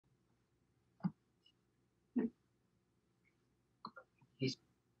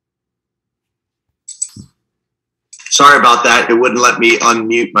Sorry about that. It wouldn't let me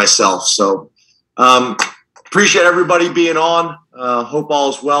unmute myself. So appreciate everybody being on. Hope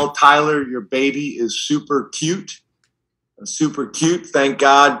all is well. Tyler, your baby is super cute. Super cute. Thank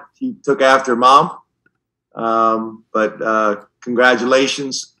God he took after mom. But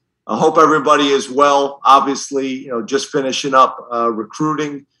congratulations. I hope everybody is well. Obviously, just finishing up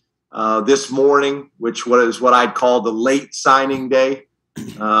recruiting this morning, which is what I'd call the late signing day.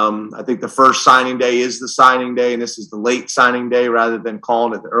 I think the first signing day is the signing day, and this is the late signing day rather than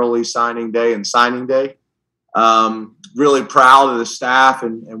calling it the early signing day and signing day. Really proud of the staff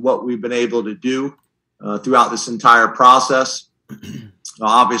and what we've been able to do throughout this entire process.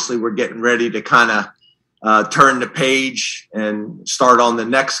 Obviously, we're getting ready to kind of turn the page and start on the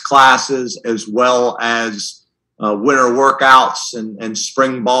next classes, as well as winter workouts and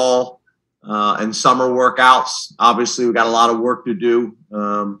spring ball and summer workouts. Obviously, we've got a lot of work to do,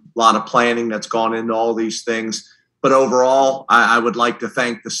 a lot of planning that's gone into all these things. But overall, I would like to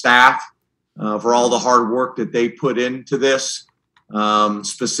thank the staff for all the hard work that they put into this,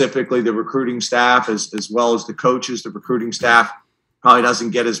 specifically the recruiting staff as well as the coaches. The recruiting staff probably doesn't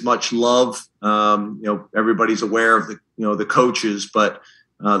get as much love. Everybody's aware of the coaches, but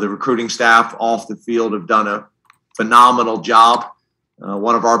the recruiting staff off the field have done a phenomenal job.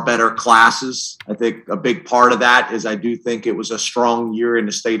 One of our better classes. I think a big part of that is I do think it was a strong year in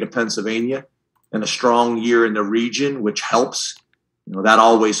the state of Pennsylvania and a strong year in the region, which helps. That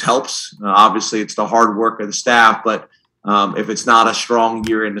always helps. Obviously, it's the hard work of the staff, but if it's not a strong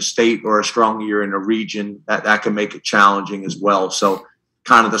year in the state or a strong year in the region, that can make it challenging as well. So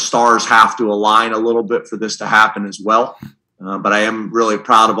kind of the stars have to align a little bit for this to happen as well. But I am really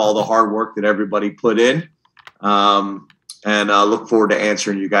proud of all the hard work that everybody put in, and look forward to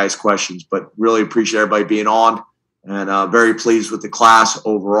answering you guys' questions. But really appreciate everybody being on, and very pleased with the class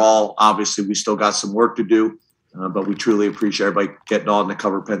overall. Obviously, we still got some work to do, but we truly appreciate everybody getting on to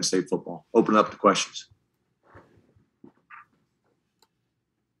cover Penn State football. Open up the questions.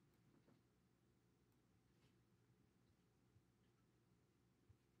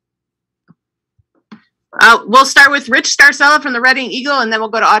 We'll start with Rich Starcella from the Reading Eagle, and then we'll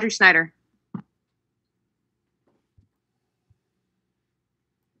go to Audrey Snyder.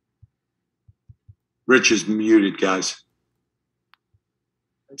 Rich is muted, guys.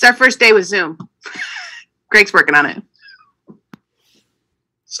 It's our first day with Zoom. Greg's working on it.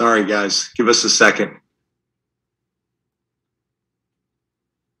 Sorry, guys. Give us a second.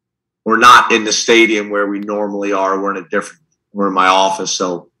 We're not in the stadium where we normally are. We're in my office,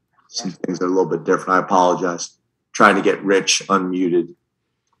 so some things are a little bit different. I apologize. Trying to get Rich unmuted.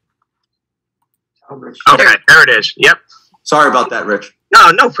 Okay, there it is. Yep. Sorry about that, Rich.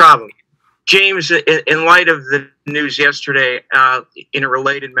 No problem. James, in light of the news yesterday, in a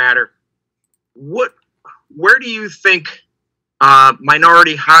related matter, where do you think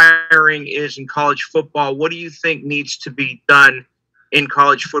minority hiring is in college football? What do you think needs to be done in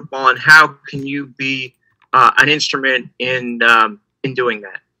college football, and how can you be an instrument in doing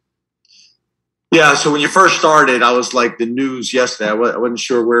that? Yeah, so when you first started, I was like the news yesterday. I wasn't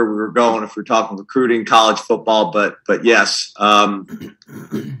sure where we were going, if we're talking recruiting, college football, but yes.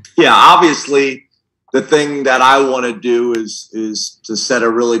 Yeah, obviously the thing that I want to do is to set a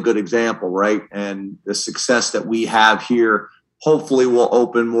really good example, right? And the success that we have here hopefully will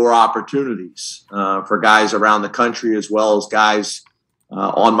open more opportunities for guys around the country as well as guys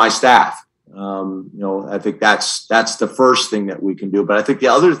on my staff. I think that's the first thing that we can do. But I think the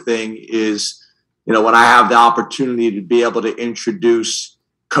other thing is, when I have the opportunity to be able to introduce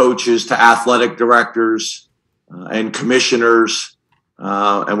coaches to athletic directors and commissioners,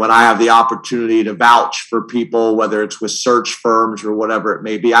 and when I have the opportunity to vouch for people, whether it's with search firms or whatever it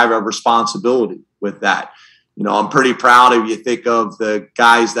may be, I have a responsibility with that. I'm pretty proud of you think of the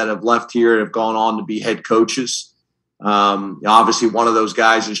guys that have left here and have gone on to be head coaches. Obviously, one of those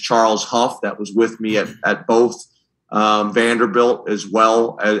guys is Charles Huff, that was with me at both Vanderbilt as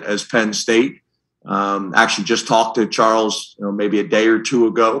well as Penn State. Actually just talked to Charles, maybe a day or two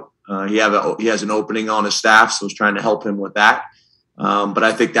ago. He has an opening on his staff, so I was trying to help him with that. But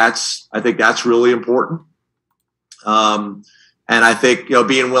I think that's really important. And I think,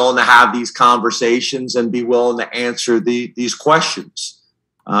 being willing to have these conversations and be willing to answer these questions.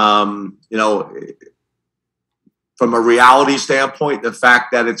 From a reality standpoint, the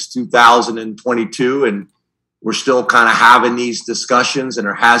fact that it's 2022 and we're still kind of having these discussions and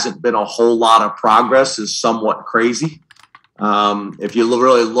there hasn't been a whole lot of progress is somewhat crazy. If you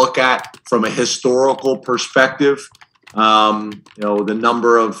really look at from a historical perspective, the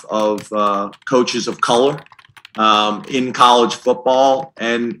number of coaches of color in college football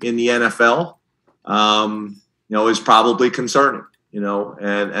and in the NFL, is probably concerning,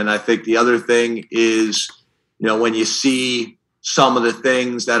 and I think the other thing is, when you see some of the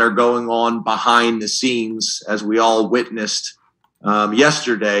things that are going on behind the scenes, as we all witnessed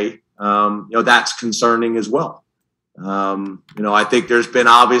yesterday, that's concerning as well. I think there's been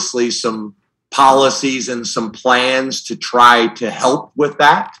obviously some policies and some plans to try to help with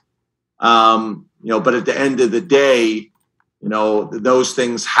that. But at the end of the day, those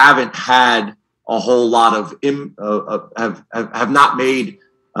things haven't had a whole lot of have not made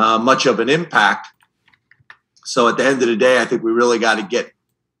much of an impact. So at the end of the day, I think we really got to get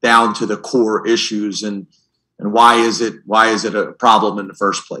down to the core issues and why is it a problem in the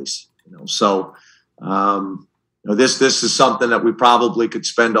first place? This is something that we probably could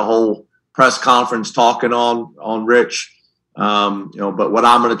spend a whole press conference talking on, Rich. But what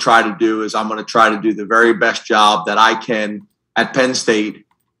I'm going to try to do is I'm going to try to do the very best job that I can at Penn State,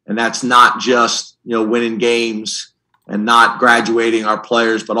 and that's not just winning games and not graduating our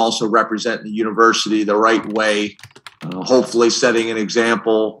players, but also representing the university the right way, hopefully setting an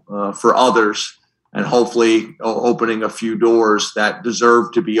example for others, and hopefully opening a few doors that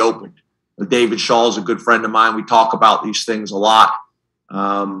deserve to be opened. David Shaw is a good friend of mine. We talk about these things a lot.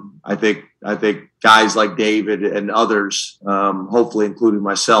 I think guys like David and others, hopefully including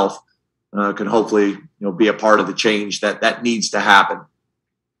myself, can hopefully be a part of the change that needs to happen.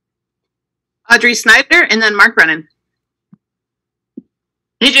 Audrey Snyder and then Mark Brennan.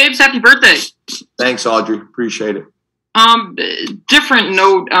 Hey James, happy birthday! Thanks, Audrey. Appreciate it. Different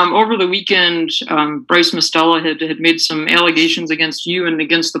note. Over the weekend, Bryce Mostella had made some allegations against you and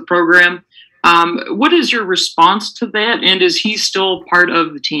against the program. What is your response to that? And is he still part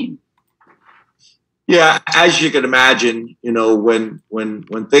of the team? Yeah, as you can imagine,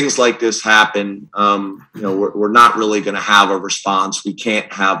 when things like this happen, we're not really going to have a response. We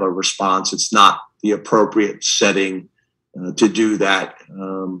can't have a response. It's not the appropriate setting to do that.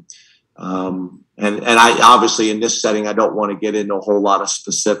 And I obviously in this setting, I don't want to get into a whole lot of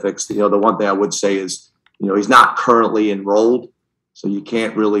specifics. The one thing I would say is, he's not currently enrolled, so you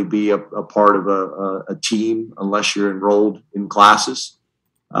can't really be a part of a team unless you're enrolled in classes.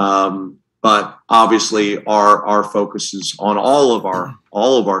 But obviously, our focus is on all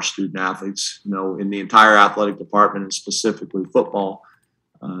of our student athletes, in the entire athletic department and specifically football,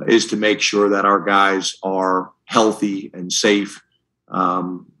 is to make sure that our guys are healthy and safe.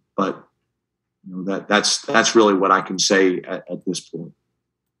 But that's really what I can say at this point.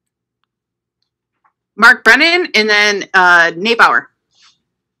 Mark Brennan and then Nate Bauer.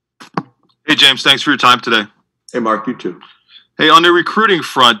 Hey, James, thanks for your time today. Hey, Mark, you too. Hey, on the recruiting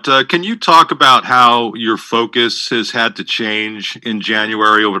front, can you talk about how your focus has had to change in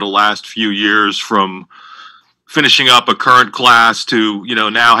January over the last few years from finishing up a current class to,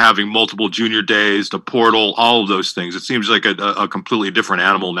 now having multiple junior days, the portal, all of those things? It seems like a completely different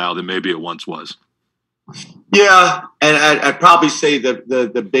animal now than maybe it once was. Yeah, and I'd probably say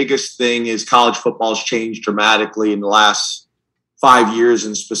the biggest thing is college football has changed dramatically in the last 5 years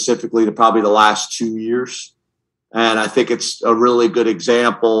and specifically to probably the last 2 years. And I think it's a really good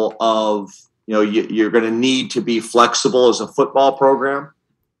example of, you're going to need to be flexible as a football program.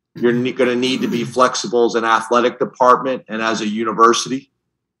 You're going to need to be flexible as an athletic department and as a university,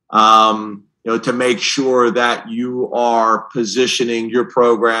 to make sure that you are positioning your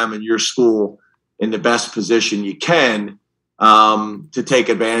program and your school in the best position you can to take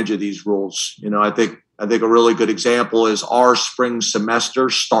advantage of these rules. I think a really good example is our spring semester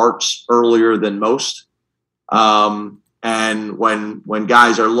starts earlier than most. And when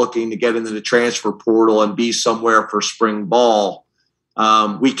guys are looking to get into the transfer portal and be somewhere for spring ball,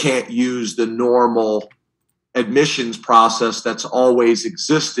 we can't use the normal admissions process that's always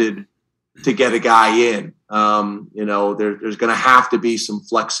existed to get a guy in. There's going to have to be some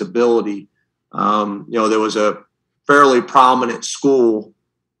flexibility. There was a fairly prominent school,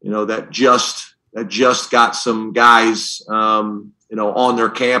 that just got some guys, on their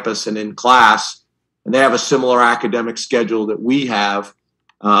campus and in class. And they have a similar academic schedule that we have,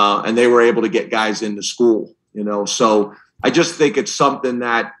 and they were able to get guys into school, So I just think it's something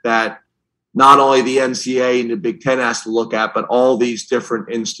that not only the NCAA and the Big Ten has to look at, but all these different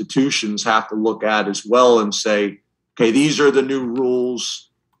institutions have to look at as well and say, okay, these are the new rules.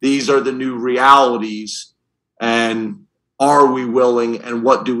 These are the new realities. And are we willing and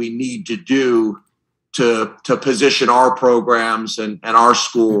what do we need to do to position our programs and our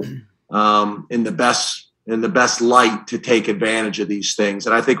school in the best light to take advantage of these things?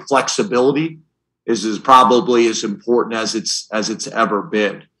 And I think flexibility is probably as important as it's ever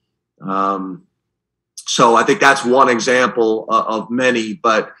been. So I think that's one example of many,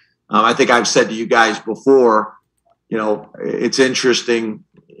 but I think I've said to you guys before, it's interesting.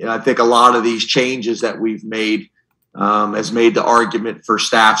 I think a lot of these changes that we've made has made the argument for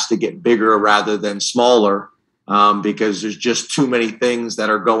staffs to get bigger rather than smaller, because there's just too many things that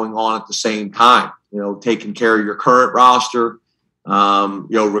are going on at the same time. Taking care of your current roster,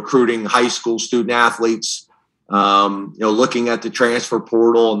 recruiting high school student athletes, looking at the transfer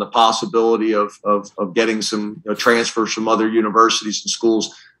portal and the possibility of getting some transfers from other universities and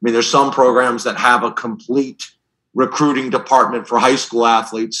schools. I mean, there's some programs that have a complete recruiting department for high school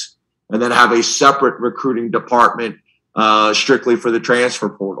athletes and then have a separate recruiting department strictly for the transfer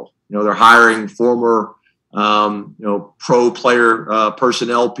portal. They're hiring former, pro player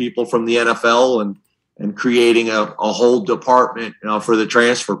personnel people from the NFL and creating a whole department for the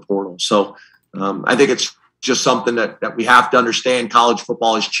transfer portal. So I think it's just something that we have to understand. College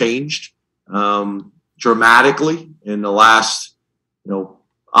football has changed dramatically in the last,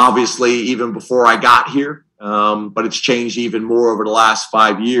 obviously even before I got here, but it's changed even more over the last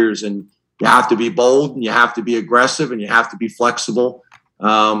 5 years. And you have to be bold and you have to be aggressive and you have to be flexible.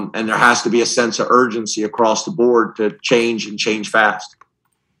 And there has to be a sense of urgency across the board to change and change fast.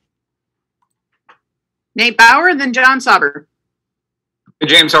 Nate Bauer, then John Sauber. Hey,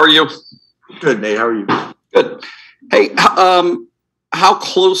 James, how are you? Good, Nate. How are you? Good. Hey, how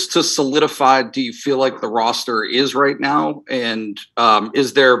close to solidified do you feel like the roster is right now? And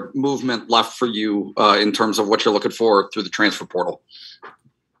is there movement left for you in terms of what you're looking for through the transfer portal?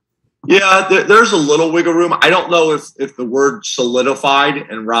 Yeah, there's a little wiggle room. I don't know if the word solidified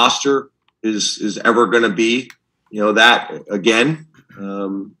and roster is ever going to be, that again,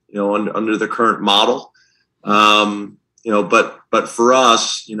 under the current model. But for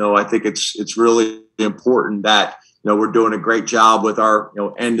us, I think it's really important that, we're doing a great job with our,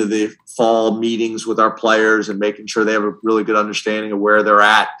 end of the fall meetings with our players and making sure they have a really good understanding of where they're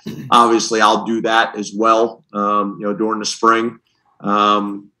at. Obviously, I'll do that as well, during the spring.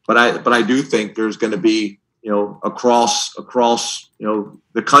 But I do think there's going to be, across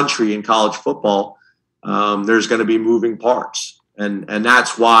the country in college football, there's going to be moving parts. And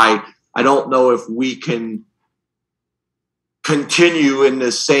that's why I don't know if we can continue in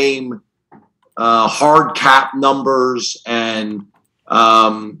the same hard cap numbers and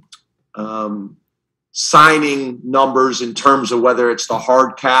signing numbers in terms of whether it's the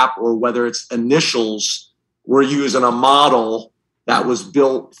hard cap or whether it's initials. We're using a model that was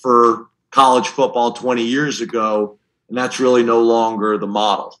built for college football 20 years ago, and that's really no longer the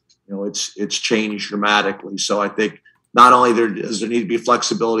model. It's changed dramatically. So I think not only does there need to be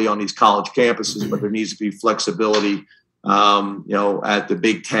flexibility on these college campuses, but there needs to be flexibility at the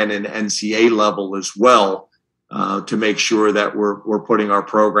Big Ten and NCAA level as well, to make sure that we're putting our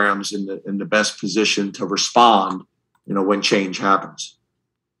programs in the best position to respond, when change happens.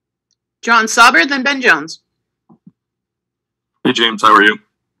 John Sauber, then Ben Jones. Hey, James, how are you?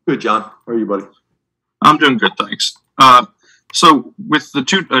 Good, John. How are you, buddy? I'm doing good, thanks. So with the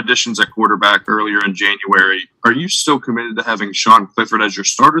 2 additions at quarterback earlier in January, are you still committed to having Sean Clifford as your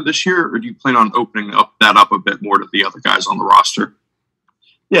starter this year, or do you plan on opening that up a bit more to the other guys on the roster?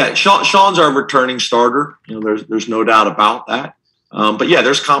 Yeah, Sean's our returning starter. There's no doubt about that. But yeah,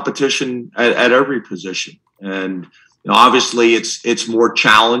 there's competition at every position, and obviously it's more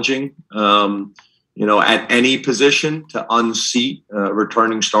challenging. At any position to unseat a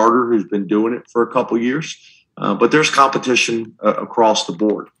returning starter who's been doing it for a couple years. But there's competition across the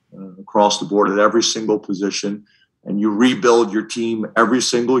board at every single position, and you rebuild your team every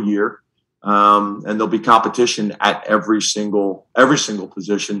single year. And there'll be competition at every single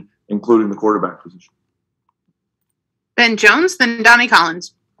position, including the quarterback position. Ben Jones, then Donnie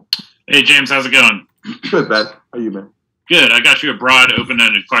Collins. Hey, James, how's it going? Good, Ben. How are you, man? Good. I got you a broad,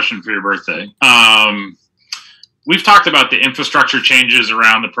 open-ended question for your birthday. We've talked about the infrastructure changes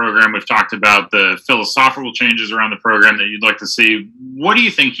around the program. We've talked about the philosophical changes around the program that you'd like to see. What do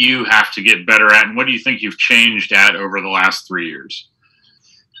you think you have to get better at, and what do you think you've changed at over the last 3 years?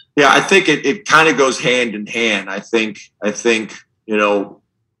 Yeah, I think it kind of goes hand in hand. I think I'm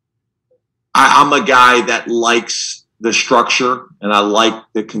a guy that likes the structure and I like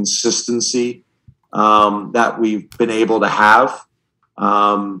the consistency that we've been able to have.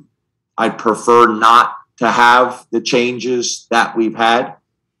 I'd prefer not to have the changes that we've had,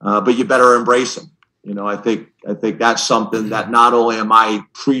 but you better embrace them. I think that's something that not only am I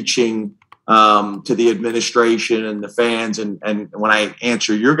preaching to the administration and the fans and when I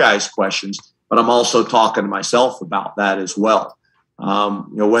answer your guys' questions, but I'm also talking to myself about that as well.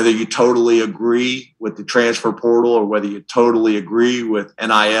 Whether you totally agree with the transfer portal or whether you totally agree with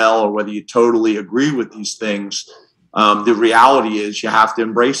NIL or whether you totally agree with these things, the reality is you have to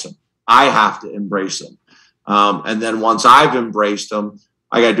embrace them. I have to embrace them. And then once I've embraced them,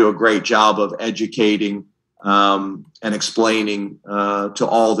 I got to do a great job of educating and explaining to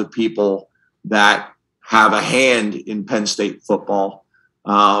all the people that have a hand in Penn State football,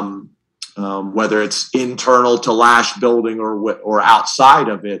 whether it's internal to Lash Building or outside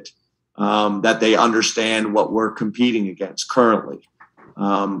of it, that they understand what we're competing against currently.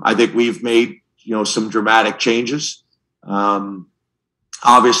 I think we've made some dramatic changes.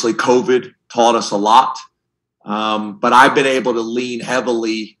 Obviously, COVID taught us a lot. But I've been able to lean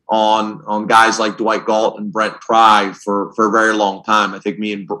heavily on guys like Dwight Galt and Brent Pry for a very long time. I think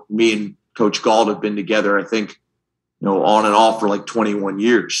me and Coach Galt have been together, I think, on and off for like 21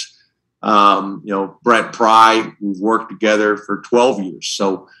 years. Brent Pry, we've worked together for 12 years.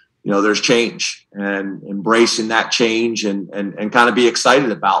 So, there's change, and embracing that change and kind of be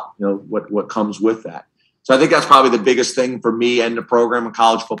excited about, what comes with that. So I think that's probably the biggest thing for me and the program in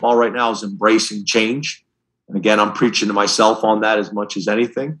college football right now is embracing change. And again, I'm preaching to myself on that as much as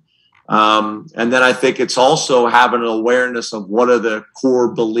anything. And then I think it's also having an awareness of what are the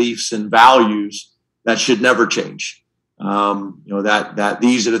core beliefs and values that should never change. That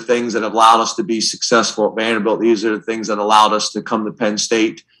these are the things that have allowed us to be successful at Vanderbilt. These are the things that allowed us to come to Penn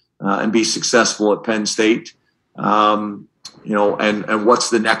State and be successful at Penn State. And what's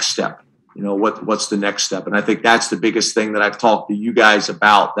the next step? What's the next step? And I think that's the biggest thing that I've talked to you guys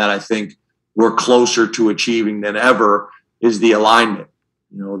about that I think we're closer to achieving than ever is the alignment,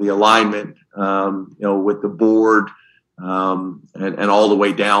 with the board and all the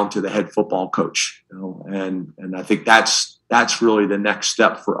way down to the head football coach, and I think that's really the next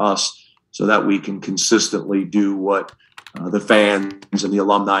step for us so that we can consistently do what the fans and the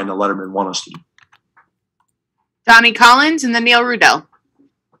alumni and the lettermen want us to do. Donnie Collins and then Neil Rudell.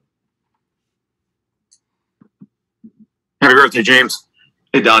 Happy birthday, James.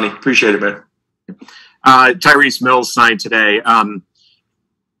 Hey, Donnie. Appreciate it, man. Tyrese Mills signed today.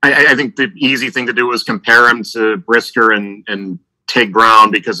 I think the easy thing to do was compare him to Brisker and Tig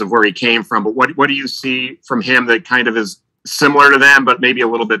Brown because of where he came from. But what do you see from him that kind of is similar to them, but maybe a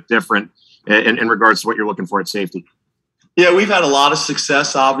little bit different in regards to what you're looking for at safety? Yeah, we've had a lot of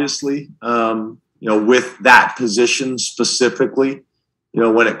success, obviously, with that position specifically,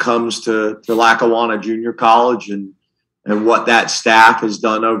 when it comes to Lackawanna Junior College and what that staff has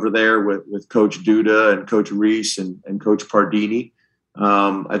done over there with Coach Duda and Coach Reese and Coach Pardini.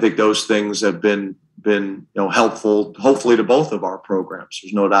 I think those things have been helpful, hopefully, to both of our programs.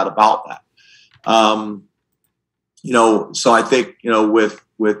 There's no doubt about that. So I think, with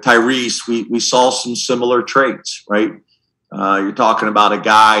Tyrese, we saw some similar traits, right? You're talking about a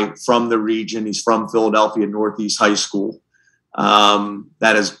guy from the region. He's from Philadelphia Northeast High School.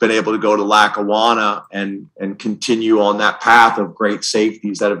 That has been able to go to Lackawanna and continue on that path of great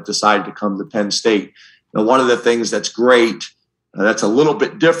safeties that have decided to come to Penn State. One of the things that's great, that's a little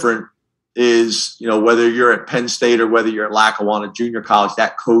bit different, is whether you're at Penn State or whether you're at Lackawanna Junior College,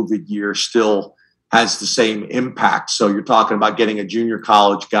 that COVID year still has the same impact. So you're talking about getting a junior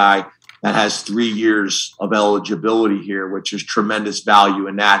college guy that has 3 years of eligibility here, which is tremendous value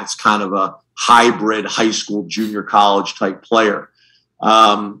in that. It's kind of a hybrid high school, junior college type player.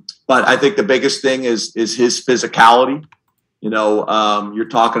 But I think the biggest thing is his physicality. You're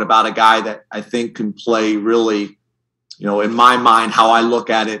talking about a guy that I think can play really, in my mind, how I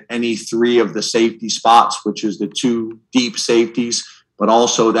look at it, any three of the safety spots, which is the two deep safeties, but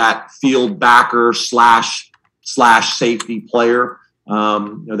also that field backer slash safety player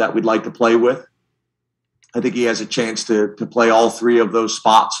that we'd like to play with. I think he has a chance to play all three of those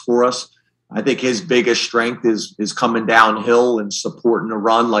spots for us. I think his biggest strength is coming downhill and supporting a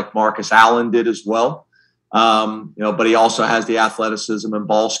run like Marcus Allen did as well. But he also has the athleticism and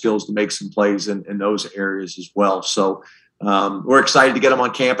ball skills to make some plays in those areas as well. So we're excited to get him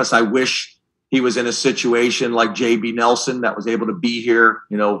on campus. I wish he was in a situation like JB Nelson that was able to be here,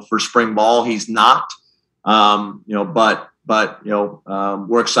 for spring ball. He's not, but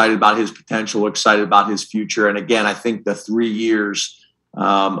we're excited about his potential, excited about his future. And again, I think the 3 years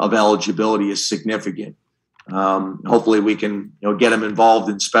of eligibility is significant. Hopefully we can, get him involved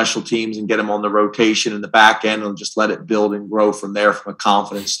in special teams and get him on the rotation in the back end and just let it build and grow from there from a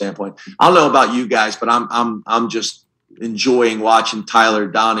confidence standpoint. I don't know about you guys, but I'm just enjoying watching Tyler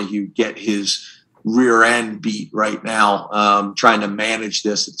Donahue get his rear end beat right now, trying to manage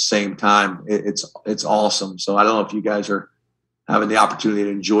this at the same time. It's awesome. So I don't know if you guys are having the opportunity to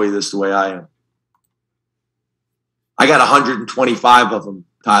enjoy this the way I am. I got 125 of them,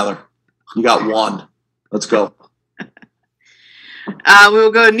 Tyler. You got one. Let's go. We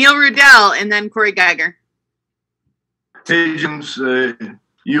will go Neil Rudell and then Corey Geiger. Hey, James,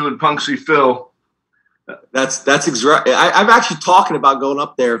 you and Punksy Phil. That's exactly. I'm actually talking about going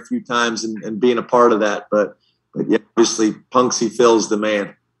up there a few times and being a part of that. But yeah, obviously, Punksy Phil's the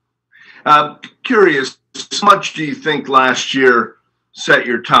man. Curious, how much do you think last year set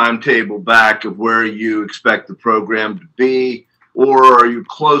your timetable back of where you expect the program to be, or are you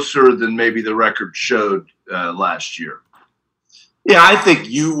closer than maybe the record showed last year? Yeah, I think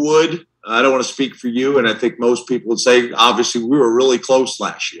you would. I don't want to speak for you, and I think most people would say, obviously, we were really close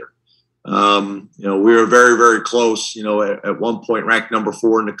last year. We were very, very close. At one point ranked number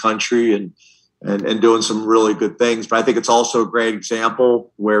 4 in the country, and doing some really good things. But I think it's also a great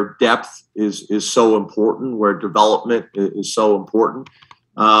example where depth is so important, where development is so important.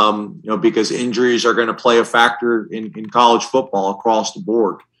 Because injuries are going to play a factor in college football across the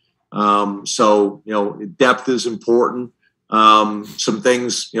board. So depth is important. Some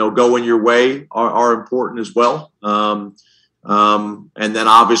things, going your way are important as well. And then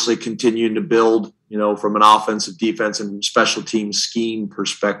obviously continuing to build, from an offensive, defense, and special team scheme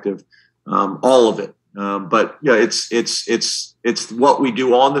perspective, all of it. But yeah, it's what we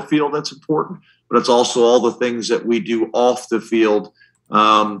do on the field that's important, but it's also all the things that we do off the field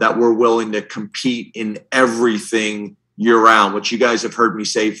that we're willing to compete in everything year round, which you guys have heard me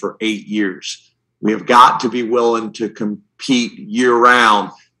say for 8 years. We have got to be willing to compete year round,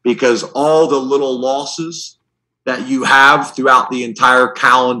 because all the little losses that you have throughout the entire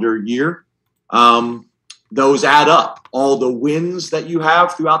calendar year, those add up. All the wins that you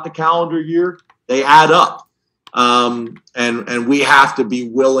have throughout the calendar year, they add up. And we have to be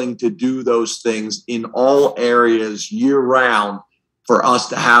willing to do those things in all areas year round for us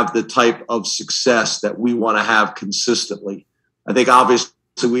to have the type of success that we want to have consistently. I think obviously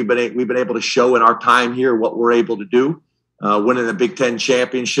we've been able to show in our time here what we're able to do. Winning a Big Ten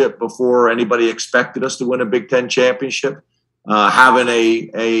championship before anybody expected us to win a Big Ten championship, having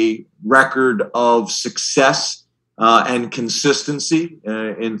a record of success and consistency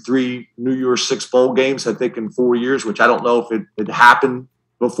in 3 New Year's 6 bowl games, I think in 4 years, which I don't know if it had happened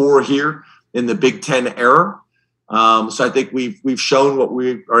before here in the Big Ten era. So I think we've shown what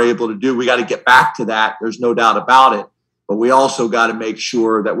we are able to do. We got to get back to that. There's no doubt about it. But we also got to make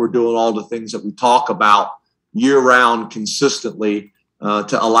sure that we're doing all the things that we talk about year-round consistently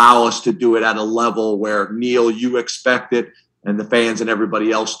to allow us to do it at a level where, Neil, you expect it, and the fans and everybody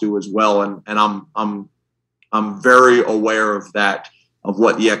else do as well. And I'm very aware of that, of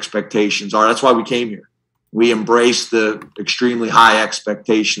what the expectations are. That's why we came here. We embrace the extremely high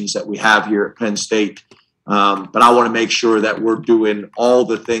expectations that we have here at Penn State. But I want to make sure that we're doing all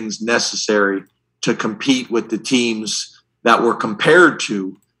the things necessary to compete with the teams that we're compared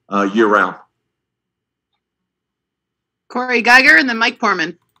to year-round. Corey Geiger and then Mike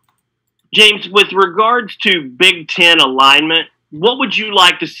Porman. James, with regards to Big Ten alignment, what would you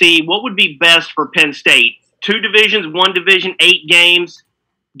like to see? What would be best for Penn State? 2 divisions, 1 division, 8 games.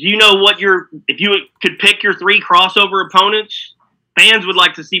 Do you know if you could pick your 3 crossover opponents? Fans would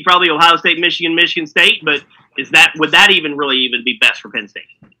like to see probably Ohio State, Michigan, Michigan State, but would that even be best for Penn State?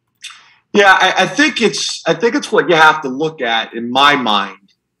 Yeah, I think it's what you have to look at, in my mind,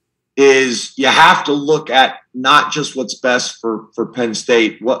 is you have to look at not just what's best for Penn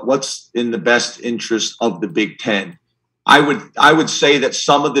State, what's in the best interest of the Big Ten. I would say that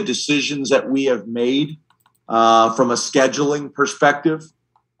some of the decisions that we have made from a scheduling perspective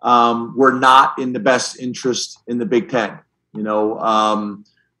were not in the best interest in the Big Ten. The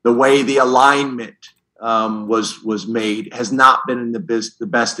way the alignment was made has not been in the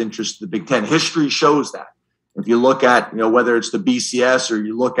best interest of the Big Ten. History shows that. If you look at, whether it's the BCS or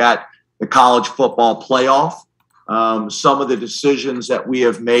you look at the college football playoff, some of the decisions that we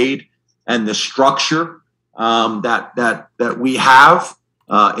have made and the structure that we have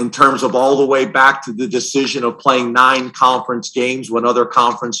in terms of all the way back to the decision of playing 9 conference games when other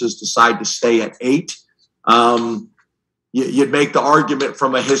conferences decide to stay at 8. You'd make the argument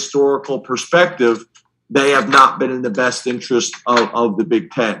from a historical perspective, they have not been in the best interest of the Big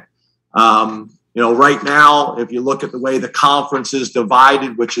Ten. Right now, if you look at the way the conference is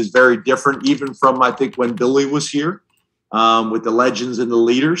divided, which is very different, even from, I think, when Billy was here, with the legends and the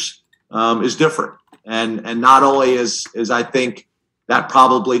leaders, is different. And not only is I think that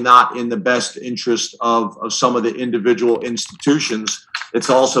probably not in the best interest of some of the individual institutions, it's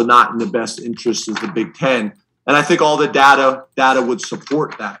also not in the best interest of the Big Ten. And I think all the data would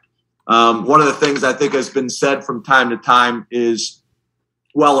support that. One of the things I think has been said from time to time is,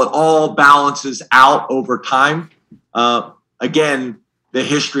 well, it all balances out over time. Again, the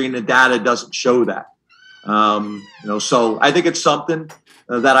history and the data doesn't show that. So I think it's something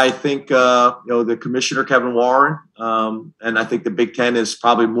that I think, the commissioner, Kevin Warren, and I think the Big Ten is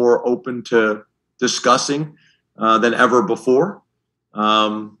probably more open to discussing than ever before.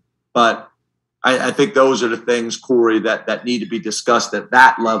 But I think those are the things, Corey, that need to be discussed at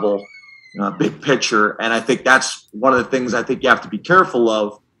that level, big picture. And I think that's one of the things I think you have to be careful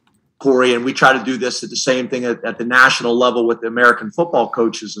of, Corey. And we try to do this at the same thing at the national level with the American Football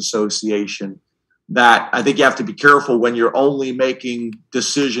Coaches Association, that I think you have to be careful when you're only making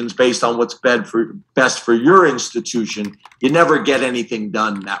decisions based on what's best for your institution. You never get anything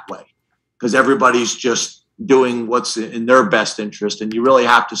done that way because everybody's just doing what's in their best interest. And you really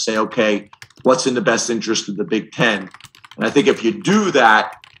have to say, okay, what's in the best interest of the Big Ten? And I think if you do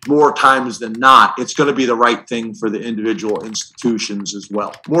that more times than not, it's going to be the right thing for the individual institutions as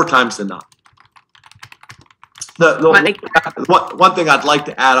well, more times than not. One thing I'd like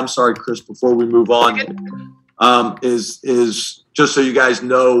to add, I'm sorry, Chris, before we move on, is just so you guys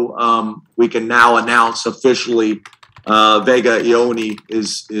know, we can now announce officially Vega Ione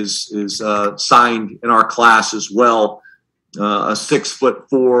is signed in our class as well. A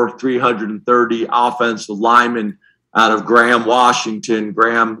 6'4", 330 offensive lineman out of Graham, Washington,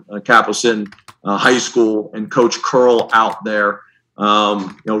 Graham Capucin High School, and Coach Curl out there.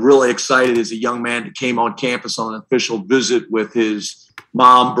 Really excited as a young man that came on campus on an official visit with his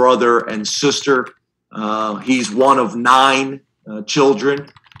mom, brother, and sister. He's one of 9 children.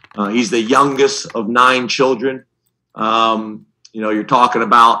 He's the youngest of 9 children. You're talking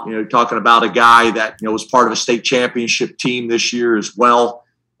about a guy that was part of a state championship team this year as well.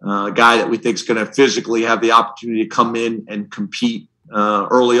 A guy that we think is going to physically have the opportunity to come in and compete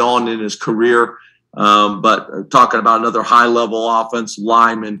early on in his career. But talking about another high-level offensive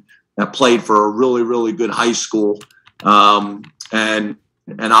lineman that played for a really, really good high school, and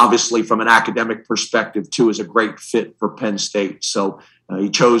obviously from an academic perspective too, is a great fit for Penn State. So he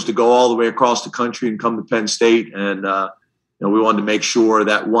chose to go all the way across the country and come to Penn State, and we wanted to make sure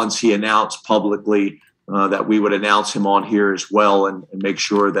that once he announced publicly that we would announce him on here as well, and make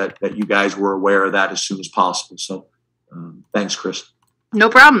sure that you guys were aware of that as soon as possible. So thanks, Chris. No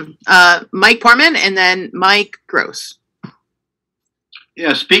problem. Mike Portman and then Mike Gross.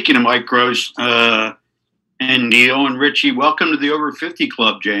 Yeah, speaking of Mike Gross and Neil and Richie, welcome to the Over 50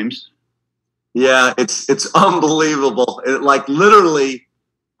 Club, James. Yeah, it's unbelievable. Literally,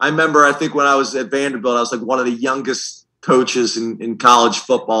 I remember, I think when I was at Vanderbilt, I was like one of the youngest coaches in college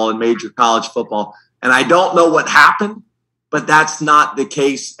football and major college football. And I don't know what happened, but that's not the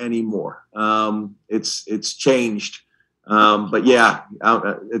case anymore. It's changed. But yeah,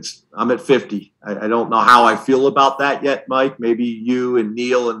 I'm at 50. I don't know how I feel about that yet, Mike. Maybe you and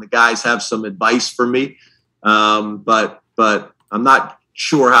Neil and the guys have some advice for me. But I'm not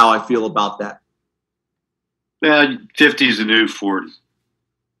sure how I feel about that. 50 is the new 40.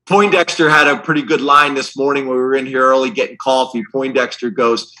 Poindexter had a pretty good line this morning when we were in here early getting coffee. Poindexter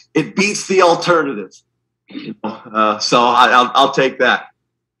goes, "It beats the alternative." So I'll take that.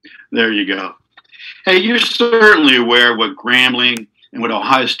 There you go. Hey, you're certainly aware of what Grambling and what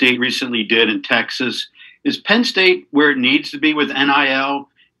Ohio State recently did in Texas. Is Penn State where it needs to be with NIL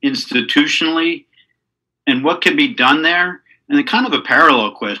institutionally? And what can be done there? And then kind of a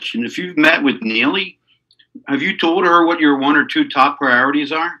parallel question. If you've met with Neely, have you told her what your 1 or 2 top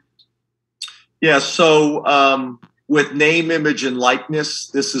priorities are? Yeah, so with name, image, and likeness,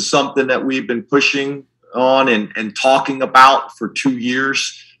 this is something that we've been pushing on and talking about for 2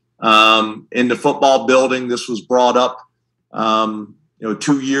 years. In the football building, this was brought up,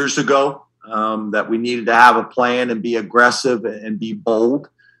 2 years ago, that we needed to have a plan and be aggressive and be bold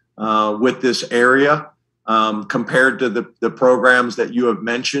with this area. Compared to the programs that you have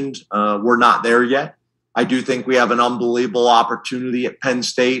mentioned, we're not there yet. I do think we have an unbelievable opportunity at Penn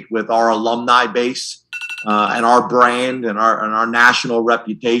State with our alumni base and our brand and our national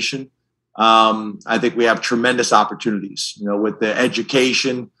reputation. I think we have tremendous opportunities, with the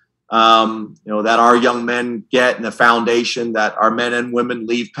education, that our young men get and the foundation that our men and women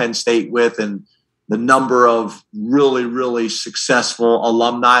leave Penn State with, and the number of really, really successful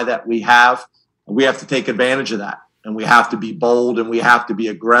alumni that we have. We have to take advantage of that, and we have to be bold, and we have to be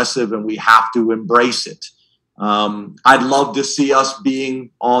aggressive, and we have to embrace it. I'd love to see us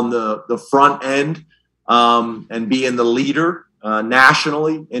being on the front end and being the leader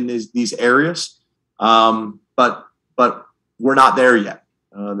nationally in these areas, but we're not there yet.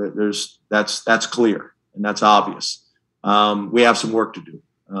 That's clear and that's obvious. We have some work to do,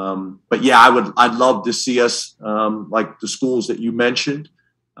 but yeah, I'd love to see us like the schools that you mentioned.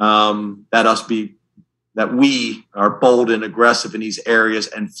 That we are bold and aggressive in these areas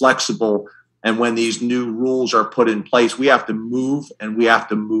and flexible. And when these new rules are put in place, we have to move, and we have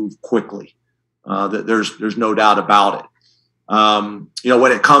to move quickly. There's no doubt about it.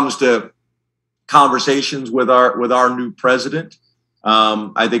 When it comes to conversations with our new president.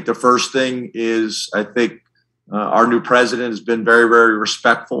 I think the first thing is our new president has been very, very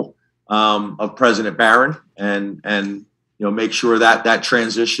respectful of President Barron and make sure that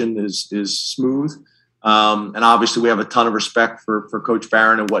transition is smooth. And obviously we have a ton of respect for Coach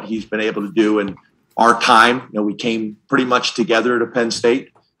Barron and what he's been able to do in our time. We came pretty much together to Penn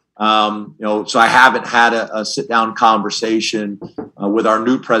State. So I haven't had a sit down conversation with our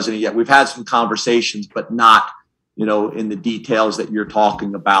new president yet. We've had some conversations, but not, in the details that you're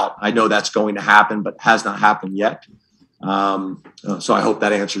talking about. I know that's going to happen, but has not happened yet. So I hope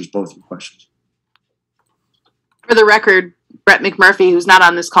that answers both your questions. For the record, Brett McMurphy, who's not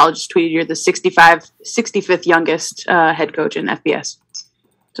on this call, just tweeted you're the 65th youngest head coach in FBS.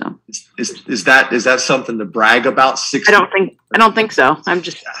 So is that something to brag about? 60? I don't think so.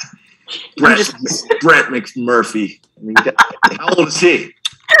 Brett McMurphy. I mean, how old is he?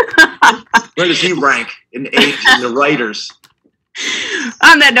 Where does he rank in age in the writers?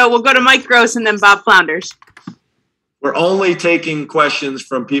 On that note, we'll go to Mike Gross and then Bob Flounders. We're only taking questions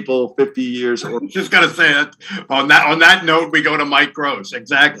from people 50 years old. Just got to say that on that note, we go to Mike Gross.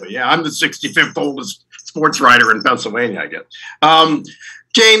 Exactly. Yeah, I'm the 65th oldest sports writer in Pennsylvania, I guess.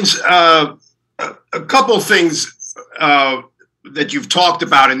 James, a couple of things that you've talked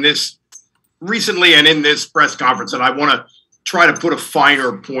about in this recently and in this press conference that I want to try to put a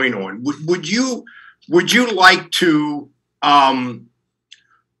finer point on. Would you like to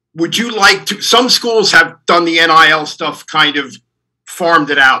some schools have done the NIL stuff, kind of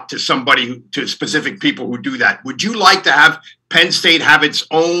farmed it out to to specific people who do that. Would you like to have Penn State have its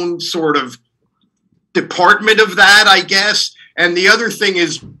own sort of department of that, I guess? And the other thing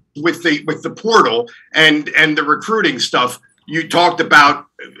is with the portal and the recruiting stuff, you talked about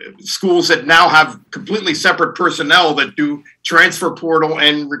schools that now have completely separate personnel that do transfer portal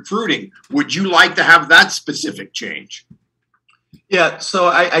and recruiting. Would you like to have that specific change? Yeah, so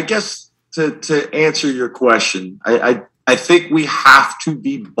I guess to answer your question, I think we have to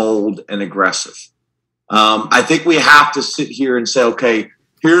be bold and aggressive. I think we have to sit here and say, okay,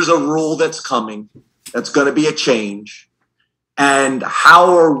 here's a rule that's coming, that's going to be a change, and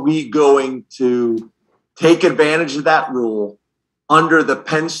how are we going to take advantage of that rule under the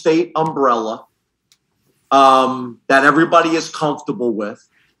Penn State umbrella that everybody is comfortable with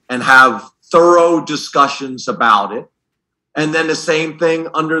and have thorough discussions about it. And then the same thing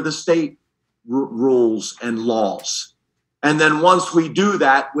under the state rules and laws. And then once we do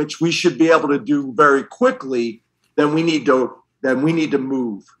that, which we should be able to do very quickly, then we need to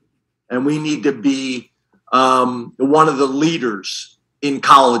move, and we need to be one of the leaders in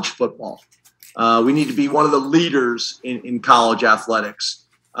college football. We need to be one of the leaders in college athletics,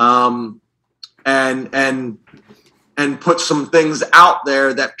 and put some things out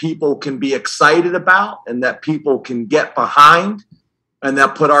there that people can be excited about and that people can get behind, and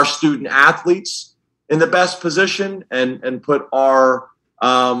that put our student athletes in the best position and put our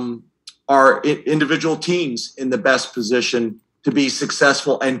individual teams in the best position to be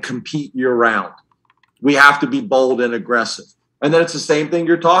successful and compete year round. We have to be bold and aggressive. And then it's the same thing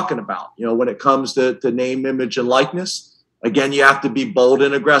you're talking about. When it comes to name, image, and likeness, again, you have to be bold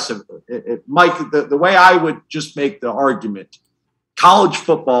and aggressive. Mike, the way I would just make the argument, college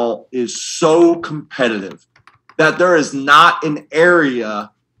football is so competitive that there is not an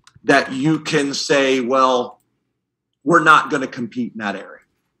area that you can say, well, we're not going to compete in that area.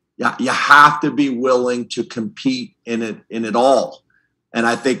 Yeah, you have to be willing to compete in it all. And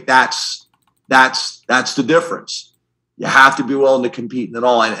I think that's the difference. You have to be willing to compete in it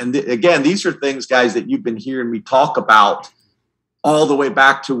all. And again, these are things, guys, that you've been hearing me talk about all the way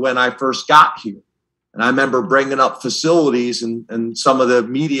back to when I first got here. And I remember bringing up facilities, and some of the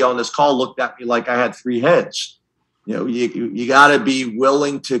media on this call looked at me like I had three heads. You got to be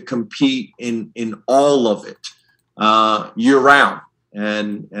willing to compete in all of it year round.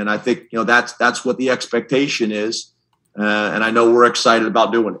 And I think, that's what the expectation is. And I know we're excited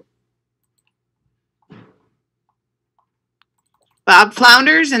about doing it. Bob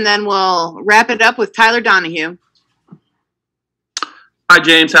Flounders, and then we'll wrap it up with Tyler Donahue. Hi,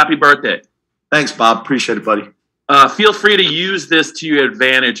 James. Happy birthday. Thanks, Bob. Appreciate it, buddy. Feel free to use this to your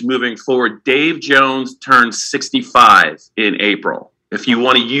advantage moving forward. Dave Jones turns 65 in April. If you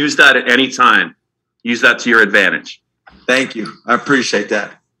want to use that at any time, use that to your advantage. Thank you. I appreciate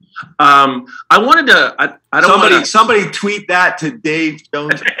that. I wanted to. Somebody tweet that to Dave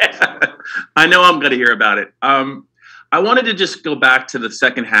Jones. I know I'm going to hear about it. I wanted to just go back to the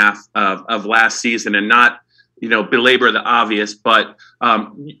second half of last season and not, belabor the obvious, but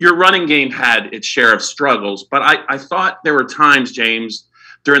your running game had its share of struggles. But I thought there were times, James,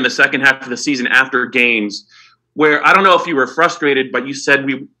 during the second half of the season after games, where I don't know if you were frustrated, but you said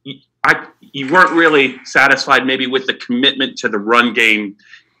you weren't really satisfied maybe with the commitment to the run game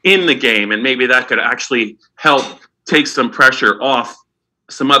in the game, and maybe that could actually help take some pressure off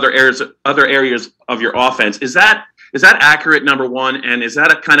some other areas of your offense. Is that accurate, number one? And is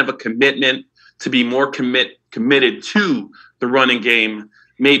that a kind of a commitment to be more committed to the running game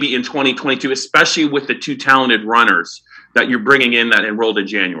maybe in 2022, especially with the two talented runners that you're bringing in that enrolled in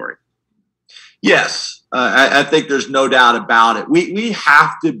January? Yes, I think there's no doubt about it. We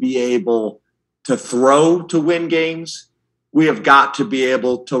have to be able to throw to win games. We have got to be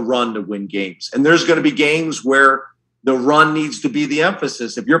able to run to win games. And there's going to be games where the run needs to be the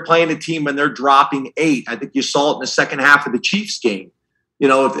emphasis. If you're playing a team and they're dropping 8, I think you saw it in the second half of the Chiefs game. You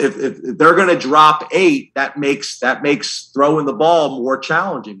know, if they're going to drop 8, that makes throwing the ball more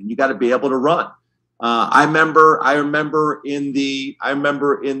challenging, and you got to be able to run. I remember in the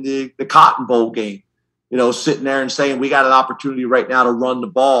Cotton Bowl game, you know, sitting there and saying we got an opportunity right now to run the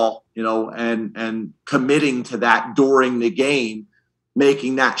ball, you know, and committing to that during the game,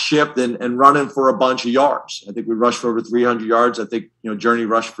 making that shift and running for a bunch of yards. I think we rushed for over 300 yards. I think, you know, Journey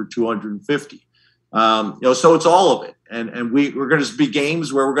rushed for 250. You know, so it's all of it. And we're going to be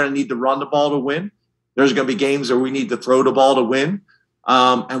games where we're going to need to run the ball to win. There's going to be games where we need to throw the ball to win.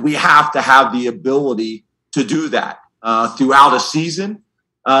 And we have to have the ability to do that throughout a season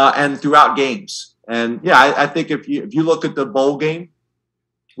and throughout games. And yeah, I think if you look at the bowl game,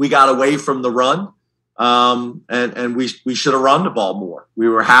 we got away from the run, and we should have run the ball more. We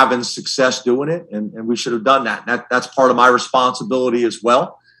were having success doing it, and we should have done that. That's part of my responsibility as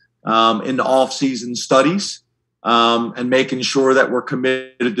well in the off-season studies. And making sure that we're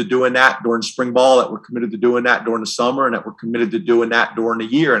committed to doing that during spring ball, that we're committed to doing that during the summer, and that we're committed to doing that during the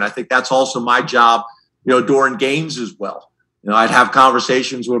year. And I think that's also my job, you know, during games as well. You know, I'd have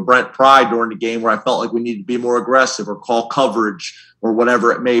conversations with Brent Pry during the game where I felt like we needed to be more aggressive or call coverage or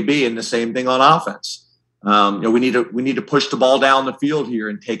whatever it may be. And the same thing on offense. You know, we need to push the ball down the field here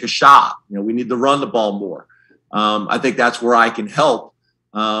and take a shot. You know, we need to run the ball more. I think that's where I can help.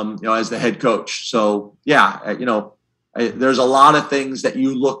 You know, as the head coach. So yeah, you know, there's a lot of things that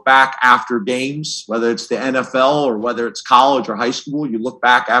you look back after games, whether it's the NFL or whether it's college or high school, you look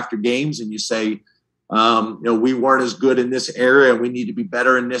back after games and you say, you know, we weren't as good in this area. We need to be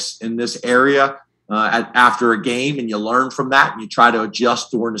better in this area after a game, and you learn from that and you try to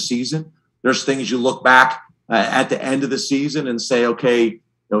adjust during the season. There's things you look back at the end of the season and say, okay, you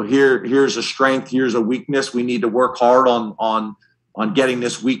know, here's a strength, here's a weakness. We need to work hard on getting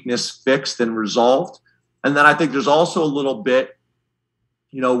this weakness fixed and resolved. And then I think there's also a little bit,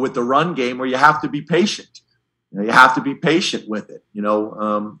 you know, with the run game where you have to be patient. You know, you have to be patient with it, you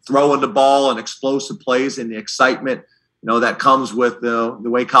know, throwing the ball and explosive plays and the excitement, you know, that comes with the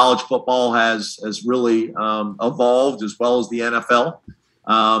way college football has really evolved, as well as the NFL.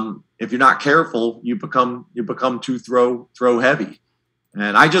 If you're not careful, you become too throw heavy.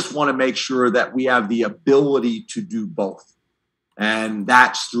 And I just want to make sure that we have the ability to do both. And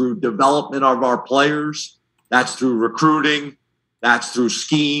that's through development of our players. That's through recruiting. That's through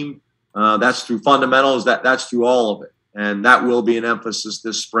scheme. That's through fundamentals. That's through all of it. And that will be an emphasis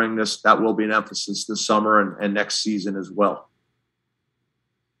this spring. That will be an emphasis this summer and next season as well.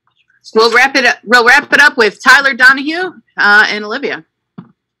 We'll wrap it up. We'll wrap it up with Tyler Donahue and Olivia.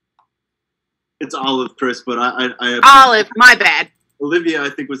 It's Olive, Chris, but I Olive. My bad. Olivia, I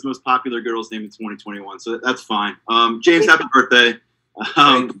think, was the most popular girl's name in 2021, so that's fine. James, happy birthday.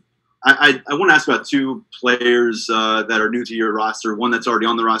 I want to ask about two players that are new to your roster, one that's already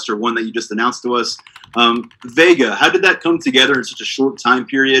on the roster, one that you just announced to us. Vega, how did that come together in such a short time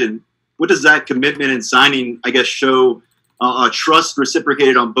period, and what does that commitment and signing, I guess, show trust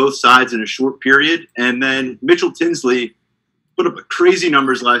reciprocated on both sides in a short period? And then Mitchell Tinsley put up crazy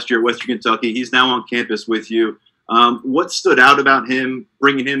numbers last year at Western Kentucky. He's now on campus with you. What stood out about him,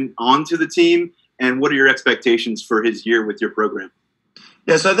 bringing him onto the team, and what are your expectations for his year with your program?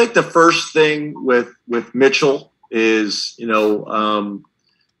 Yeah, so I think the first thing with Mitchell is, you know,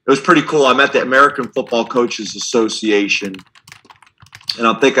 it was pretty cool. I'm at the American Football Coaches Association, and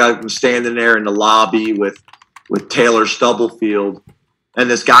I think I was standing there in the lobby with Taylor Stubblefield, and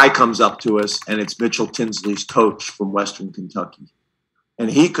this guy comes up to us, and it's Mitchell Tinsley's coach from Western Kentucky. And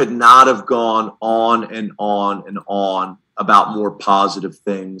he could not have gone on and on and on about more positive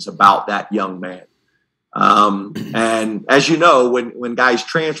things about that young man. And as you know, when guys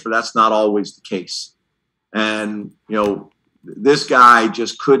transfer, that's not always the case. And, you know, this guy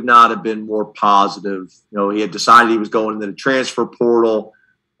just could not have been more positive. You know, he had decided he was going into the transfer portal.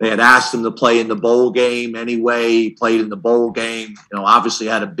 They had asked him to play in the bowl game anyway. He played in the bowl game. Obviously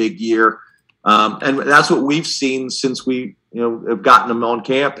had a big year, and that's what we've seen since we have gotten him on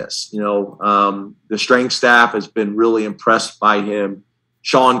campus. The strength staff has been really impressed by him.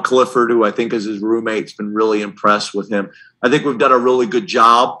 Sean Clifford, who I think is his roommate, has been really impressed with him. I think we've done a really good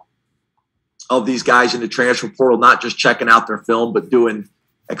job of these guys in the transfer portal, not just checking out their film, but doing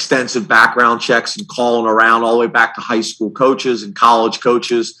extensive background checks and calling around all the way back to high school coaches and college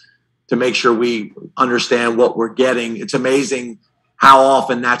coaches to make sure we understand what we're getting. It's amazing how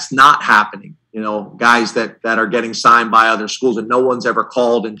often that's not happening. Guys that are getting signed by other schools and no one's ever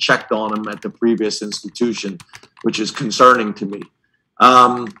called and checked on them at the previous institution, which is concerning to me.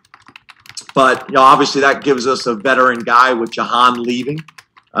 But obviously that gives us a veteran guy with Jahan leaving.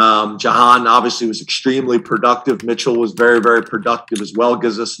 Jahan obviously was extremely productive. Mitchell was very, very productive as well.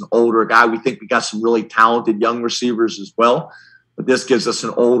 Gives us an older guy. We think we got some really talented young receivers as well. But this gives us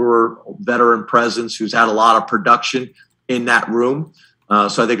an older veteran presence who's had a lot of production in that room.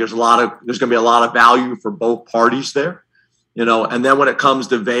 So I think there's going to be a lot of value for both parties there. And then when it comes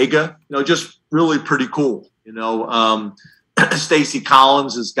to Vega, just really pretty cool. Stacy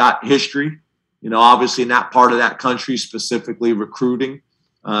Collins has got history, obviously in that part of that country, specifically recruiting,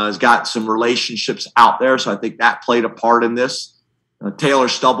 has got some relationships out there. So I think that played a part in this. Taylor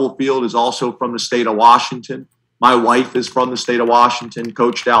Stubblefield is also from the state of Washington. My wife is from the state of Washington,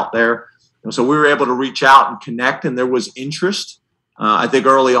 coached out there. So we were able to reach out and connect, and there was interest. I think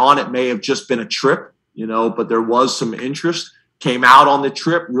early on it may have just been a trip, but there was some interest. Came out on the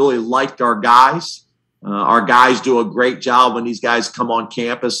trip, really liked our guys. Our guys do a great job when these guys come on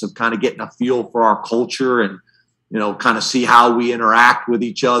campus of kind of getting a feel for our culture and, kind of see how we interact with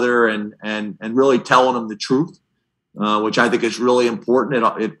each other and really telling them the truth, which I think is really important.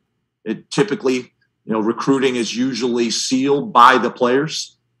 It typically, recruiting is usually sealed by the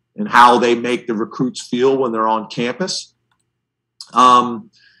players and how they make the recruits feel when they're on campus.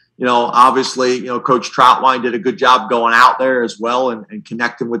 Obviously, Coach Troutwine did a good job going out there as well and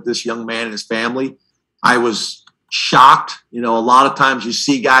connecting with this young man and his family. I was shocked. A lot of times you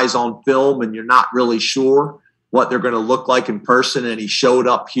see guys on film and you're not really sure what they're going to look like in person. And he showed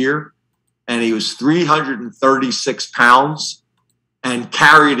up here and he was 336 pounds and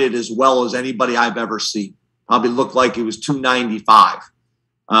carried it as well as anybody I've ever seen. Probably looked like he was 295.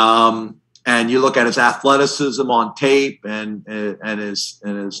 And you look at his athleticism on tape and his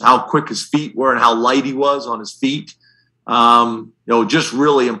how quick his feet were and how light he was on his feet. Just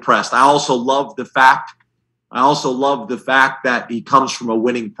really impressed. I also love the fact that he comes from a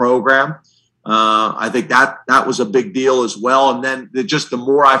winning program. I think that was a big deal as well. And then the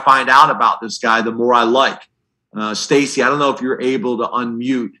more I find out about this guy, the more I like. Stacy, I don't know if you're able to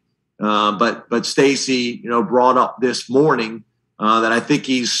unmute, but Stacy, brought up this morning that I think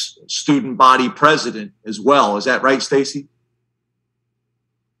he's student body president as well. Is that right, Stacy?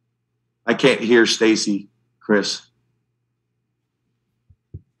 I can't hear Stacy, Chris.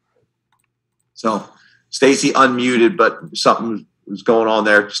 So Stacy unmuted, but something was going on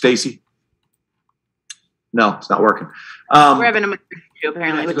there. Stacy? No, it's not working. We're having a issue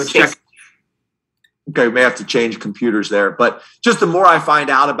apparently. Go check. Okay, we may have to change computers there. But just the more I find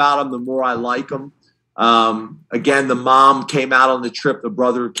out about him, the more I like him. Again, the mom came out on the trip. The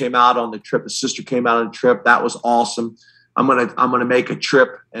brother came out on the trip. The sister came out on the trip. That was awesome. I'm gonna make a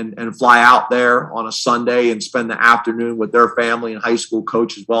trip and fly out there on a Sunday and spend the afternoon with their family and high school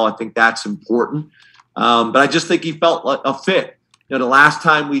coach as well. I think that's important. But I just think he felt like a fit. The last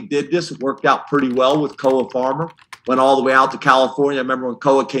time we did this, it worked out pretty well with Koa Farmer. Went all the way out to California. I remember when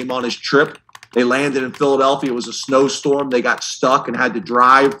Koa came on his trip. They landed in Philadelphia. It was a snowstorm. They got stuck and had to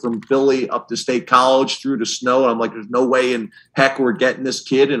drive from Philly up to State College through the snow. And I'm like, there's no way in heck we're getting this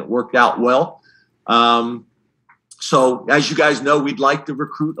kid. And it worked out well. So as you guys know, we'd like to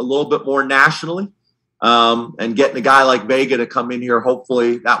recruit a little bit more nationally. And getting a guy like Vega to come in here,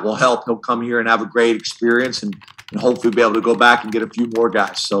 hopefully that will help. He'll come here and have a great experience and hopefully be able to go back and get a few more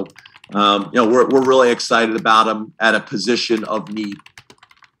guys. So, we're really excited about him at a position of need.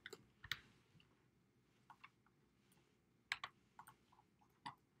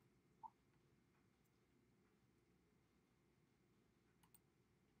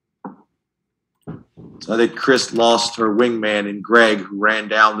 So I think Chris lost her wingman in Greg, who ran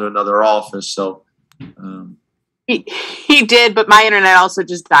down to another office. So he did, but my internet also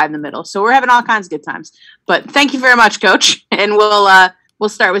just died in the middle. So we're having all kinds of good times. But thank you very much, Coach. And we'll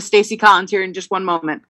start with Stacy Collins here in just one moment.